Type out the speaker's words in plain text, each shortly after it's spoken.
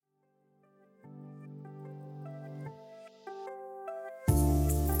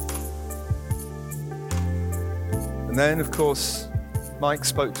And then, of course, Mike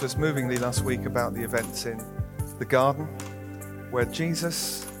spoke to us movingly last week about the events in the garden where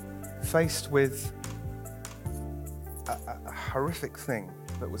Jesus, faced with a horrific thing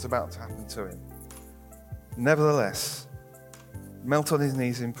that was about to happen to him, nevertheless, knelt on his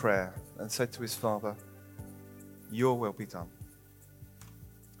knees in prayer and said to his Father, "Your will be done.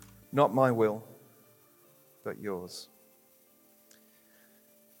 Not my will, but yours."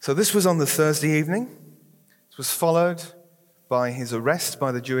 So this was on the Thursday evening. It was followed by his arrest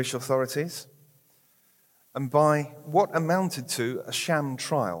by the Jewish authorities and by what amounted to a sham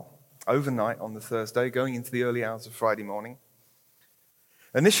trial overnight on the Thursday, going into the early hours of Friday morning.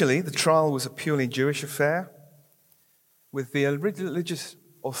 Initially, the trial was a purely Jewish affair, with the religious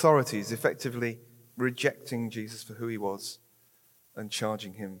authorities effectively rejecting Jesus for who he was and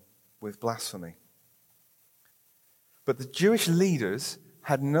charging him with blasphemy. But the Jewish leaders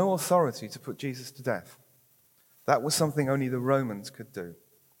had no authority to put Jesus to death. That was something only the Romans could do.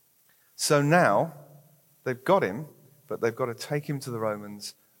 So now, they've got him, but they've got to take him to the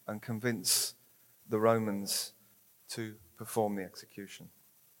Romans and convince the Romans to perform the execution.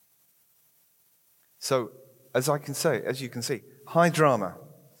 So, as you can see, high drama.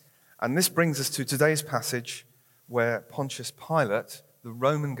 And this brings us to today's passage where Pontius Pilate, the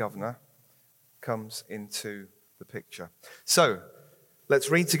Roman governor, comes into the picture. So,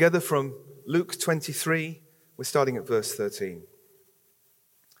 let's read together from Luke 23. We're starting at verse 13.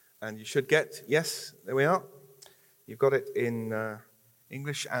 And you should get, yes, there we are. You've got it in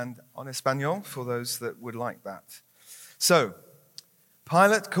English and en Espanol for those that would like that. So,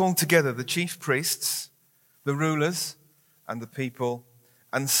 Pilate called together the chief priests, the rulers, and the people,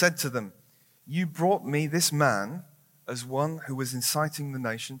 and said to them, "You brought me this man as one who was inciting the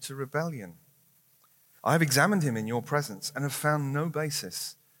nation to rebellion. I have examined him in your presence and have found no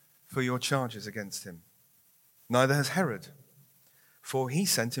basis for your charges against him. Neither has Herod, for he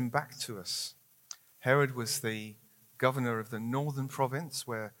sent him back to us." Herod was the governor of the northern province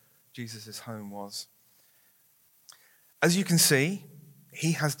where Jesus' home was. "As you can see,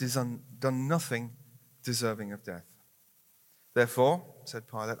 he has done nothing deserving of death. Therefore," said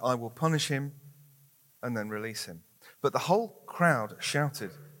Pilate, "I will punish him and then release him." But the whole crowd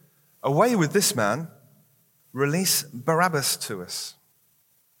shouted, "Away with this man! Release Barabbas to us."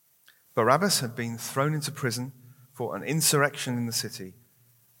 Barabbas had been thrown into prison for an insurrection in the city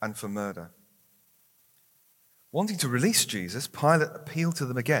and for murder. Wanting to release Jesus, Pilate appealed to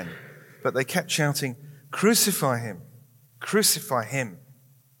them again, but they kept shouting, "Crucify him! Crucify him!"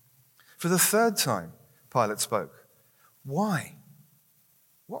 For the third time, Pilate spoke. "Why?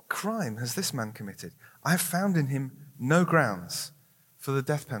 What crime has this man committed? I have found in him no grounds for the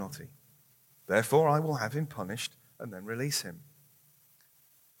death penalty. Therefore, I will have him punished and then release him."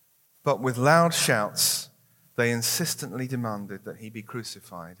 But with loud shouts, they insistently demanded that he be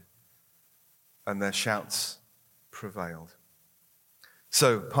crucified, and their shouts prevailed.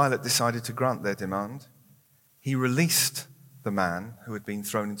 So Pilate decided to grant their demand. He released the man who had been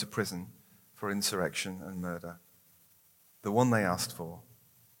thrown into prison for insurrection and murder, the one they asked for,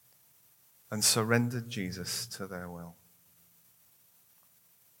 and surrendered Jesus to their will.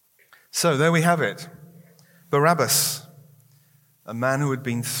 So there we have it. Barabbas, a man who had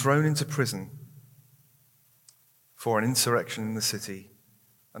been thrown into prison for an insurrection in the city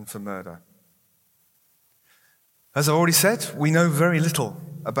and for murder. As I already said, we know very little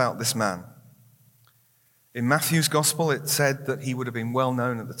about this man. In Matthew's gospel, it said that he would have been well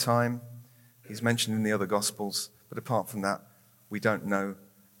known at the time. He's mentioned in the other gospels, but apart from that, we don't know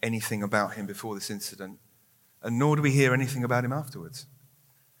anything about him before this incident, and nor do we hear anything about him afterwards.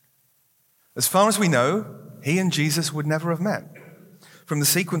 As far as we know, he and Jesus would never have met. From the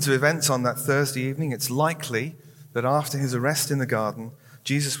sequence of events on that Thursday evening, it's likely that after his arrest in the garden,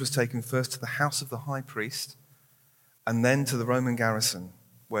 Jesus was taken first to the house of the high priest and then to the Roman garrison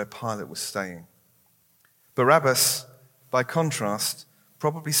where Pilate was staying. Barabbas, by contrast,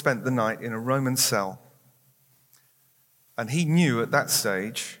 probably spent the night in a Roman cell, and he knew at that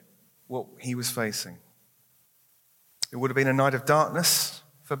stage what he was facing. It would have been a night of darkness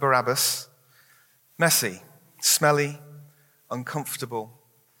for Barabbas, messy, smelly, uncomfortable,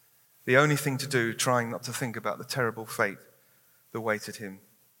 the only thing to do trying not to think about the terrible fate that waited him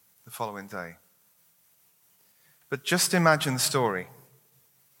the following day. But just imagine the story.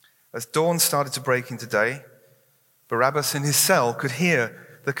 As dawn started to break into day, Barabbas in his cell could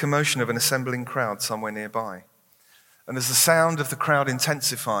hear the commotion of an assembling crowd somewhere nearby. And as the sound of the crowd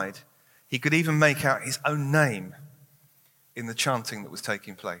intensified, he could even make out his own name in the chanting that was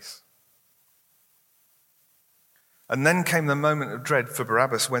taking place. And then came the moment of dread for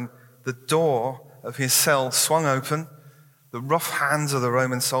Barabbas when the door of his cell swung open. The rough hands of the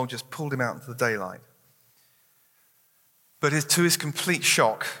Roman soldiers pulled him out into the daylight. But to his complete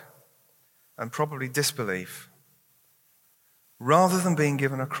shock and probably disbelief, rather than being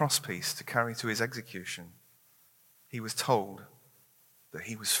given a crosspiece to carry to his execution, he was told that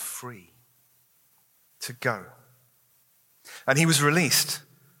he was free to go. And he was released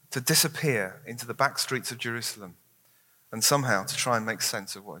to disappear into the back streets of Jerusalem and somehow to try and make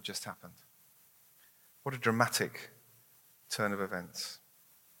sense of what had just happened. What a dramatic turn of events.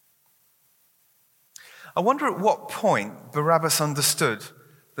 I wonder at what point Barabbas understood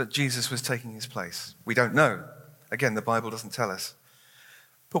that Jesus was taking his place. We don't know. Again, the Bible doesn't tell us.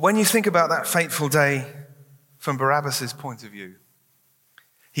 But when you think about that fateful day from Barabbas' point of view,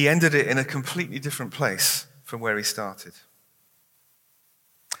 he ended it in a completely different place from where he started.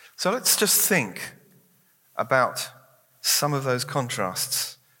 So let's just think about some of those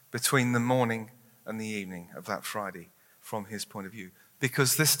contrasts between the morning and the evening of that Friday from his point of view,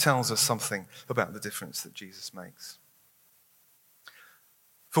 because this tells us something about the difference that Jesus makes.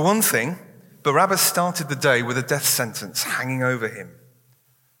 For one thing, Barabbas started the day with a death sentence hanging over him,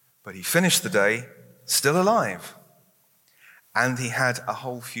 but he finished the day still alive, and he had a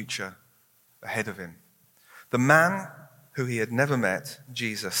whole future ahead of him. The man who he had never met,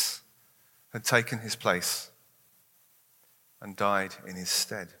 Jesus, had taken his place and died in his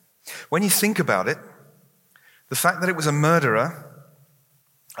stead. When you think about it, the fact that it was a murderer,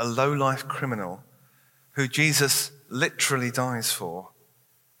 a low-life criminal, who Jesus literally dies for,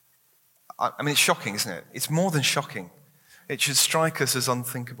 I mean, it's shocking, isn't it? It's more than shocking. It should strike us as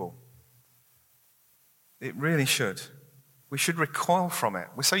unthinkable. It really should. We should recoil from it.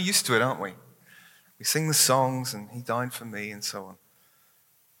 We're so used to it, aren't we? We sing the songs, and he died for me, and so on.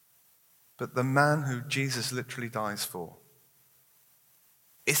 But the man who Jesus literally dies for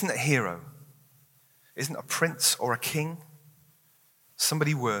isn't a hero, isn't a prince or a king,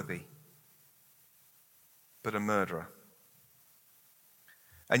 somebody worthy, but a murderer.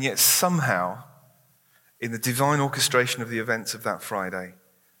 And yet somehow, in the divine orchestration of the events of that Friday,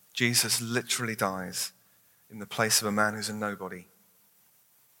 Jesus literally dies in the place of a man who's a nobody,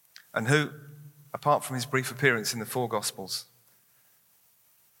 and who, apart from his brief appearance in the 4 Gospels,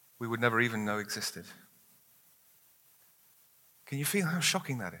 we would never even know existed. Can you feel how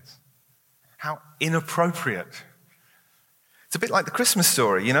shocking that is? How inappropriate. It's a bit like the Christmas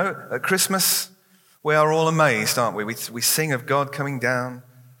story, you know? At Christmas, we are all amazed, aren't we? We sing of God coming down,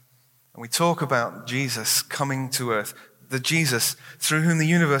 and we talk about Jesus coming to earth, the Jesus through whom the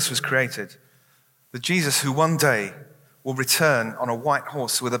universe was created, the Jesus who one day will return on a white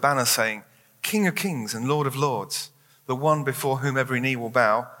horse with a banner saying, King of Kings and Lord of Lords, the one before whom every knee will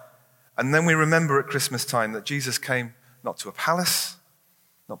bow. And then we remember at Christmas time that Jesus came not to a palace,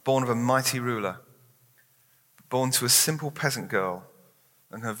 not born of a mighty ruler, but born to a simple peasant girl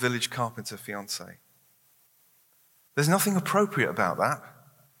and her village carpenter fiancé. There's nothing appropriate about that,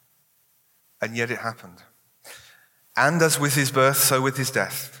 and yet it happened. And as with his birth, so with his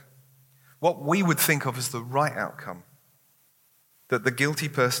death. What we would think of as the right outcome, that the guilty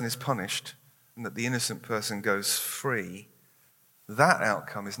person is punished and that the innocent person goes free, that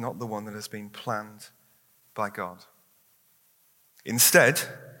outcome is not the one that has been planned by God. Instead,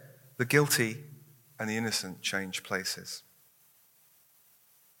 the guilty and the innocent change places.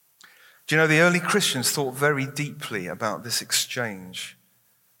 Do you know, the early Christians thought very deeply about this exchange,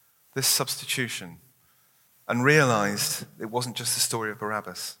 this substitution, and realized it wasn't just the story of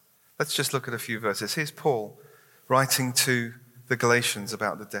Barabbas. Let's just look at a few verses. Here's Paul writing to the Galatians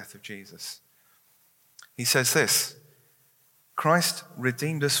about the death of Jesus. He says this, Christ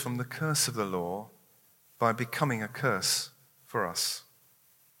redeemed us from the curse of the law by becoming a curse for us.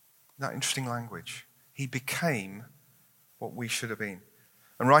 Isn't that interesting language? He became what we should have been.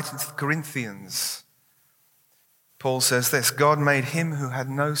 And writing to the Corinthians, Paul says this, God made him who had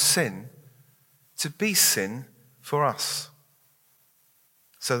no sin to be sin for us,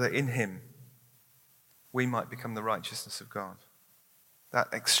 so that in him we might become the righteousness of God. That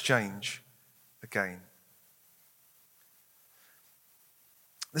exchange again.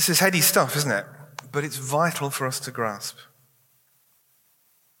 This is heady stuff, isn't it? But it's vital for us to grasp.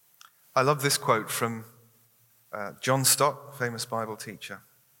 I love this quote from John Stott, famous Bible teacher.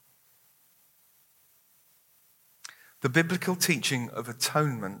 The biblical teaching of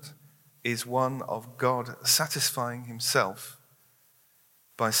atonement is one of God satisfying himself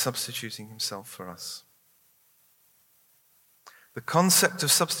by substituting himself for us. The concept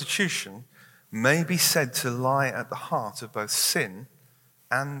of substitution may be said to lie at the heart of both sin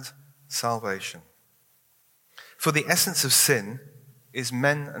and salvation. For the essence of sin is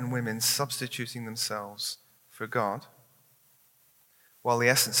men and women substituting themselves for God, while the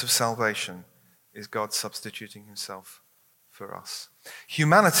essence of salvation is God substituting himself for us.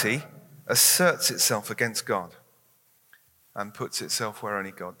 Humanity asserts itself against God and puts itself where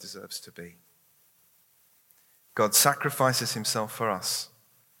only God deserves to be. God sacrifices himself for us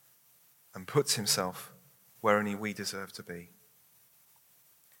and puts himself where only we deserve to be.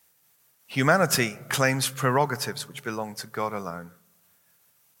 Humanity claims prerogatives which belong to God alone.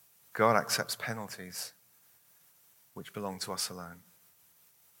 God accepts penalties which belong to us alone.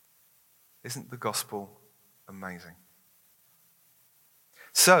 Isn't the gospel amazing?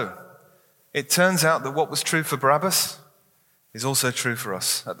 So, it turns out that what was true for Barabbas is also true for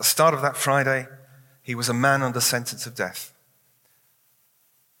us. At the start of that Friday, he was a man under sentence of death.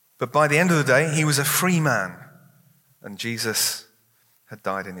 But by the end of the day, he was a free man, and Jesus had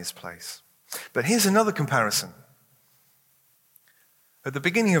died in his place. But here's another comparison. At the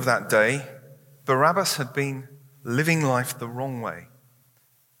beginning of that day, Barabbas had been living life the wrong way,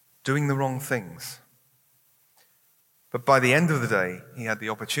 doing the wrong things. But by the end of the day, he had the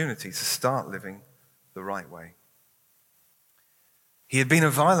opportunity to start living the right way. He had been a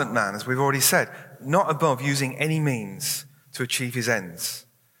violent man, as we've already said, not above using any means to achieve his ends.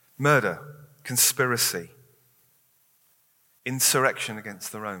 Murder, conspiracy, insurrection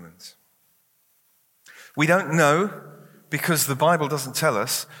against the Romans. We don't know, because the Bible doesn't tell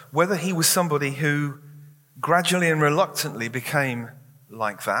us, whether he was somebody who gradually and reluctantly became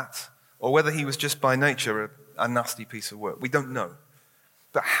like that, or whether he was just by nature a nasty piece of work. We don't know.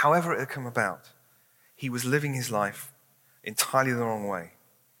 But however it had come about, he was living his life entirely the wrong way,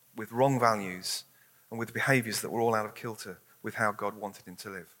 with wrong values and with behaviors that were all out of kilter with how God wanted him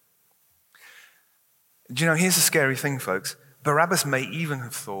to live. Do you know, here's a scary thing, folks. Barabbas may even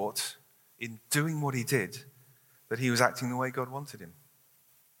have thought, in doing what he did, that he was acting the way God wanted him.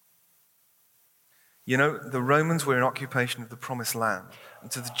 You know, the Romans were in occupation of the Promised Land. And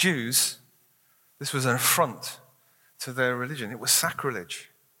to the Jews, this was an affront to their religion. It was sacrilege.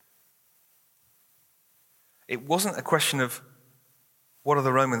 It wasn't a question of, what have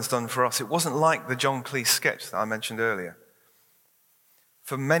the Romans done for us? It wasn't like the John Cleese sketch that I mentioned earlier.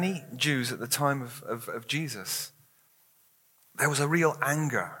 For many Jews at the time of Jesus, there was a real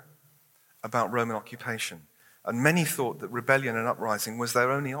anger about Roman occupation. And many thought that rebellion and uprising was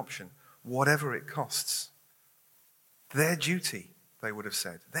their only option, whatever it costs. Their duty, they would have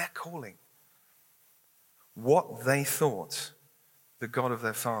said, their calling. What they thought the God of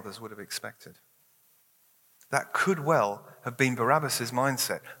their fathers would have expected. That could well have been Barabbas'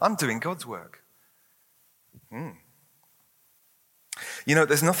 mindset. I'm doing God's work. You know,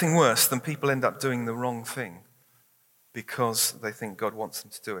 there's nothing worse than people end up doing the wrong thing because they think God wants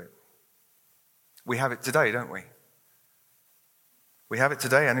them to do it. We have it today, don't we? We have it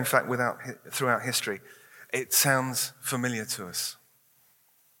today, and in fact, throughout history. It sounds familiar to us.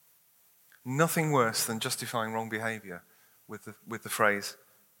 Nothing worse than justifying wrong behavior with the phrase,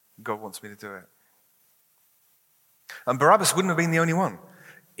 God wants me to do it. And Barabbas wouldn't have been the only one.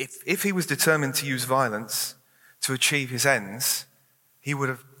 If he was determined to use violence to achieve his ends, he would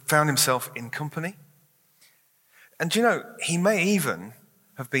have found himself in company. And you know, he may even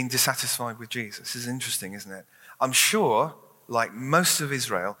have been dissatisfied with Jesus. This is interesting, isn't it? I'm sure, like most of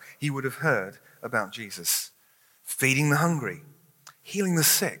Israel, he would have heard about Jesus feeding the hungry, healing the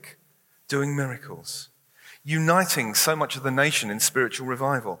sick, doing miracles, uniting so much of the nation in spiritual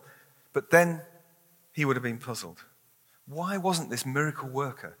revival. But then he would have been puzzled. Why wasn't this miracle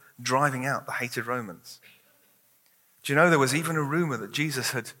worker driving out the hated Romans? Do you know there was even a rumor that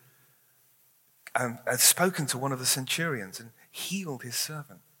Jesus had spoken to one of the centurions and healed his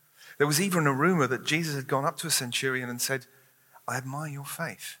servant? There was even a rumor that Jesus had gone up to a centurion and said, I admire your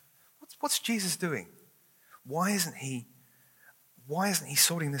faith. What's Jesus doing? Why isn't he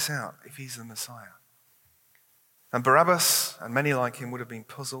sorting this out if he's the Messiah? And Barabbas and many like him would have been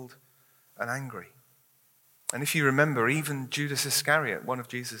puzzled and angry. And if you remember, even Judas Iscariot, one of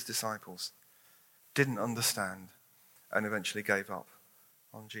Jesus' disciples, didn't understand and eventually gave up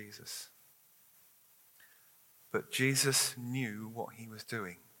on Jesus. But Jesus knew what he was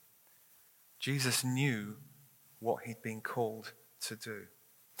doing. Jesus knew what he'd been called to do.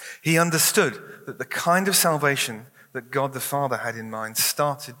 He understood that the kind of salvation that God the Father had in mind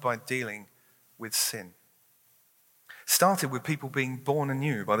started by dealing with sin. Started with people being born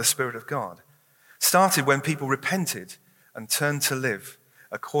anew by the Spirit of God. Started when people repented and turned to live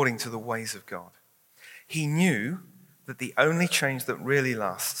according to the ways of God. He knew that the only change that really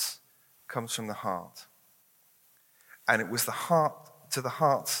lasts comes from the heart. And it was the heart to the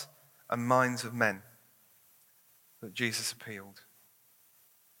hearts and minds of men that Jesus appealed.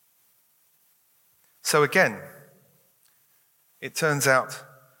 So again, it turns out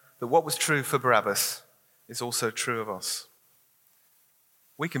that what was true for Barabbas is also true of us.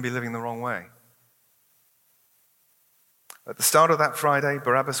 We can be living the wrong way. At the start of that Friday,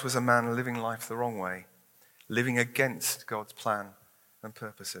 Barabbas was a man living life the wrong way, living against God's plan and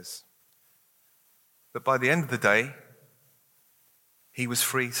purposes. But by the end of the day, he was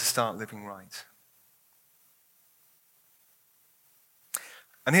free to start living right.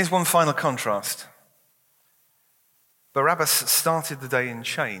 And here's one final contrast. Barabbas started the day in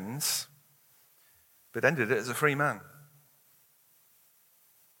chains, but ended it as a free man.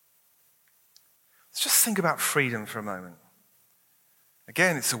 Let's just think about freedom for a moment.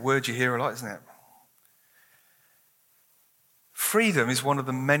 Again, it's a word you hear a lot, isn't it? Freedom is one of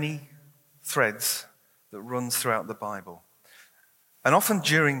the many threads that runs throughout the Bible. And often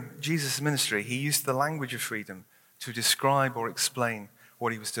during Jesus' ministry, he used the language of freedom to describe or explain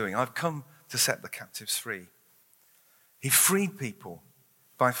what he was doing. I've come to set the captives free. He freed people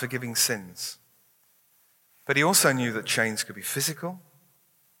by forgiving sins. But he also knew that chains could be physical,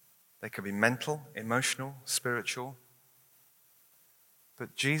 they could be mental, emotional, spiritual.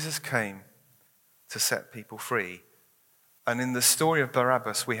 But Jesus came to set people free. And in the story of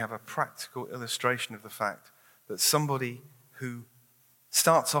Barabbas, we have a practical illustration of the fact that somebody who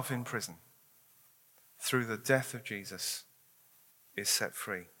starts off in prison through the death of Jesus is set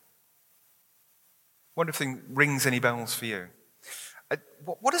free. Wonder if it rings any bells for you.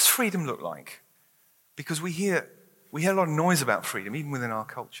 What does freedom look like? Because we hear a lot of noise about freedom, even within our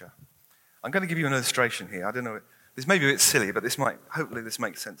culture. I'm going to give you an illustration here. I don't know, this may be a bit silly, but hopefully this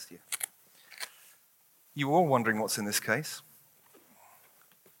makes sense to you. You're all wondering what's in this case.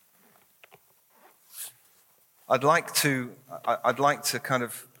 I'd like to kind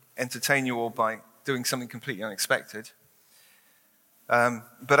of entertain you all by doing something completely unexpected.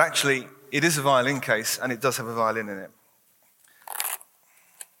 But actually, it is a violin case, and it does have a violin in it.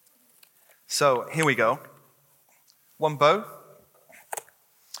 So here we go. One bow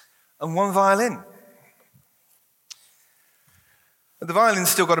and one violin. The violin's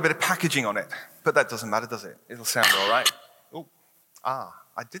still got a bit of packaging on it, but that doesn't matter, does it? It'll sound all right.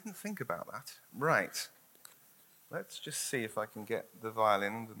 I didn't think about that. Right. Let's just see if I can get the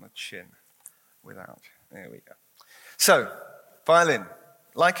violin under my chin without. There we go. So, violin.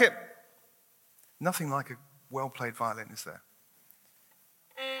 Like it? Nothing like a well-played violin, is there?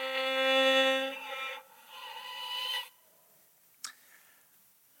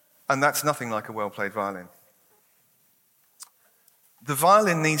 And that's nothing like a well-played violin. The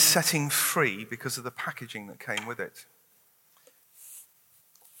violin needs setting free because of the packaging that came with it.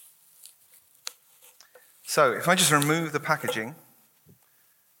 So if I just remove the packaging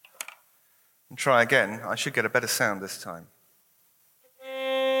and try again, I should get a better sound this time.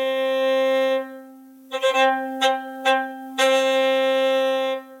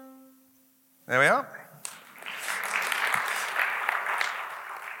 There we are.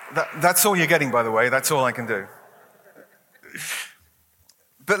 That's all you're getting, by the way. That's all I can do.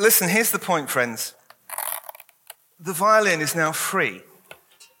 But listen, here's the point, friends. The violin is now free.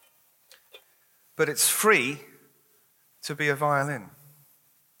 But it's free to be a violin.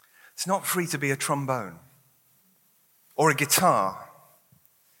 It's not free to be a trombone or a guitar.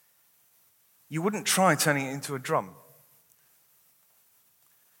 You wouldn't try turning it into a drum.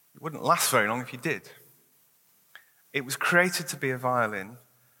 It wouldn't last very long if you did. It was created to be a violin.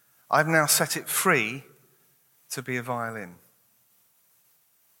 I've now set it free to be a violin.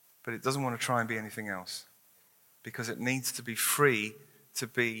 But it doesn't want to try and be anything else because it needs to be free to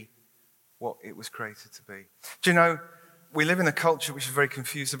be what it was created to be. Do you know, we live in a culture which is very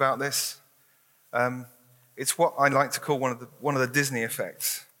confused about this. It's what I like to call one of the Disney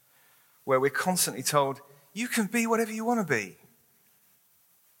effects, where we're constantly told, you can be whatever you want to be.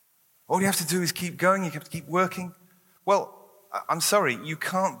 All you have to do is keep going, you have to keep working. Well, I'm sorry, you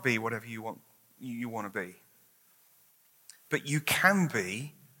can't be whatever you want to be. But you can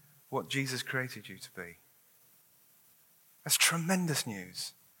be what Jesus created you to be. That's tremendous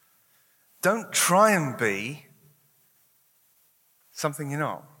news. Don't try and be something you're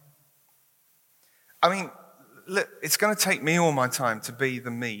not. I mean, look, it's going to take me all my time to be the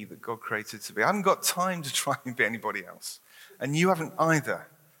me that God created to be. I haven't got time to try and be anybody else. And you haven't either.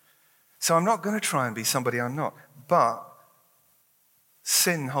 So I'm not going to try and be somebody I'm not. But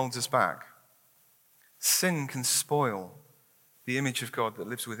sin holds us back. Sin can spoil the image of God that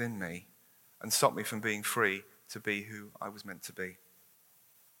lives within me and stop me from being free to be who I was meant to be.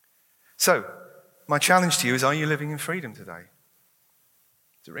 So, my challenge to you is, are you living in freedom today?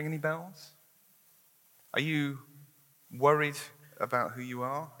 Does it ring any bells? Are you worried about who you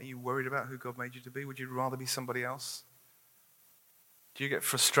are? Are you worried about who God made you to be? Would you rather be somebody else? Do you get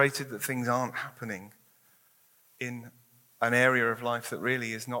frustrated that things aren't happening in an area of life that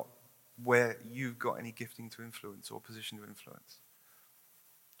really is not where you've got any gifting to influence or position to influence?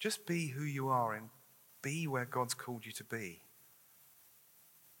 Just be who you are and be where God's called you to be.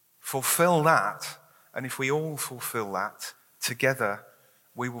 Fulfill that, and if we all fulfill that together,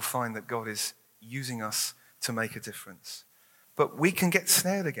 we will find that God is using us to make a difference. But we can get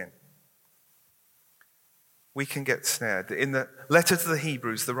snared again. We can get snared. In the letter to the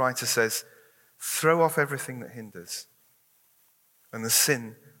Hebrews, the writer says, throw off everything that hinders and the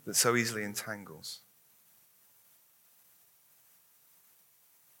sin that so easily entangles.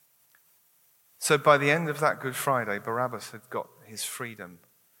 So by the end of that Good Friday, Barabbas had got his freedom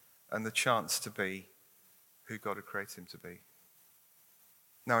and the chance to be who God had created him to be.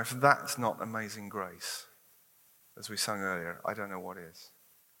 Now, if that's not amazing grace, as we sang earlier, I don't know what is.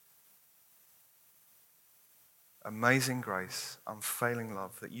 Amazing grace, unfailing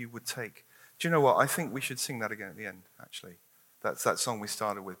love that you would take. Do you know what? I think we should sing that again at the end, actually. That's that song we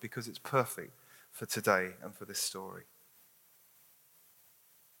started with, because it's perfect for today and for this story.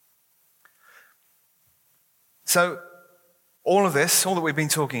 So, all of this, all that we've been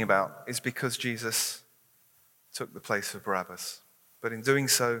talking about, is because Jesus took the place of Barabbas. But in doing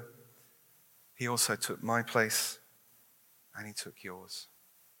so, he also took my place and he took yours.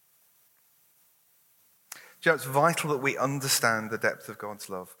 Do you know, it's vital that we understand the depth of God's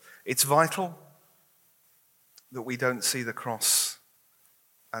love. It's vital that we don't see the cross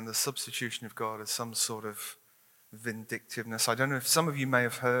and the substitution of God as some sort of vindictiveness. I don't know if some of you may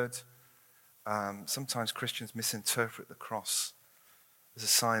have heard, sometimes Christians misinterpret the cross as a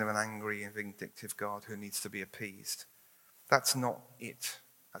sign of an angry and vindictive God who needs to be appeased. That's not it.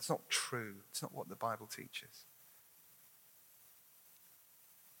 That's not true. It's not what the Bible teaches.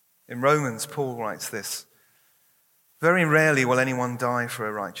 In Romans, Paul writes this: very rarely will anyone die for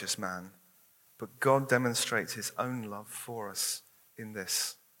a righteous man, but God demonstrates his own love for us in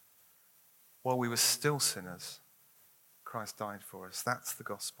this. While we were still sinners, Christ died for us. That's the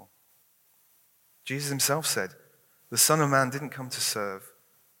gospel. Jesus himself said, the Son of Man didn't come to serve,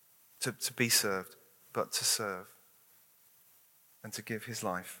 to be served, but to serve and to give his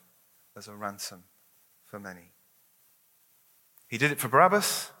life as a ransom for many. He did it for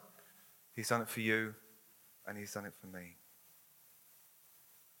Barabbas, he's done it for you, and he's done it for me.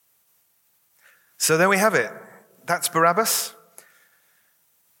 So there we have it. That's Barabbas.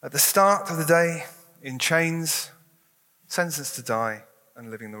 At the start of the day, in chains, sentenced to die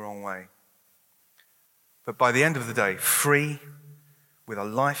and living the wrong way. But by the end of the day, free, with a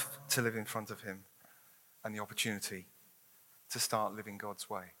life to live in front of him and the opportunity to start living God's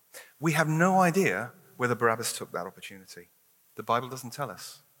way. We have no idea whether Barabbas took that opportunity. The Bible doesn't tell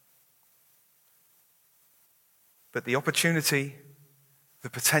us. But the opportunity, the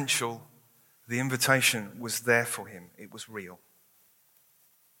potential, the invitation was there for him. It was real.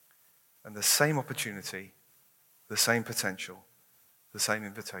 And the same opportunity, the same potential, the same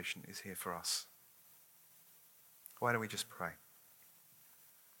invitation is here for us. Why don't we just pray?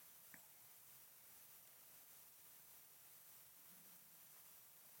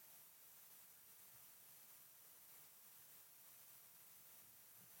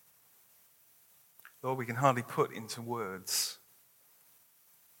 Lord, we can hardly put into words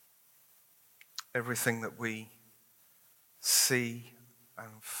everything that we see and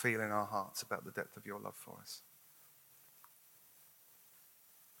feel in our hearts about the depth of your love for us.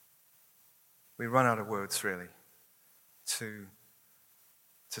 We run out of words, really, to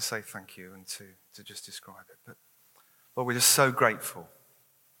say thank you and to just describe it. But Lord, we're just so grateful.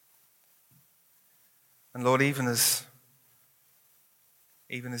 And Lord, even as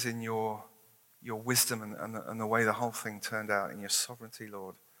in your wisdom and the way the whole thing turned out, in your sovereignty,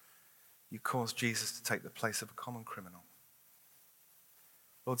 Lord, you caused Jesus to take the place of a common criminal.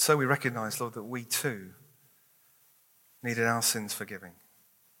 Lord, so we recognize, Lord, that we too needed our sins forgiving.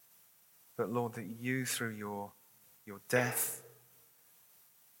 But Lord, that you, through your death,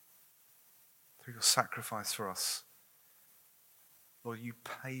 through your sacrifice for us, Lord, you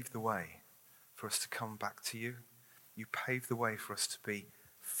paved the way for us to come back to you. You paved the way for us to be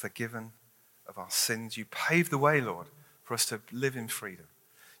forgiven of our sins. You paved the way, Lord, for us to live in freedom.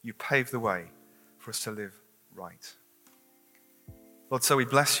 You paved the way for us to live right. Lord, so we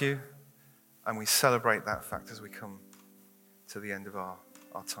bless you and we celebrate that fact as we come to the end of our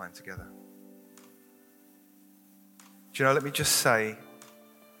time together. Do you know, let me just say,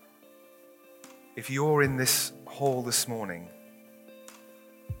 if you're in this hall this morning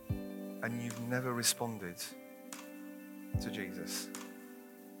and you've never responded to Jesus,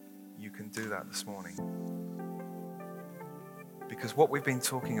 you can do that this morning. Because what we've been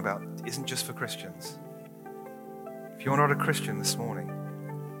talking about isn't just for Christians. If you're not a Christian this morning,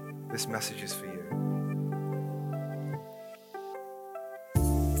 this message is for you.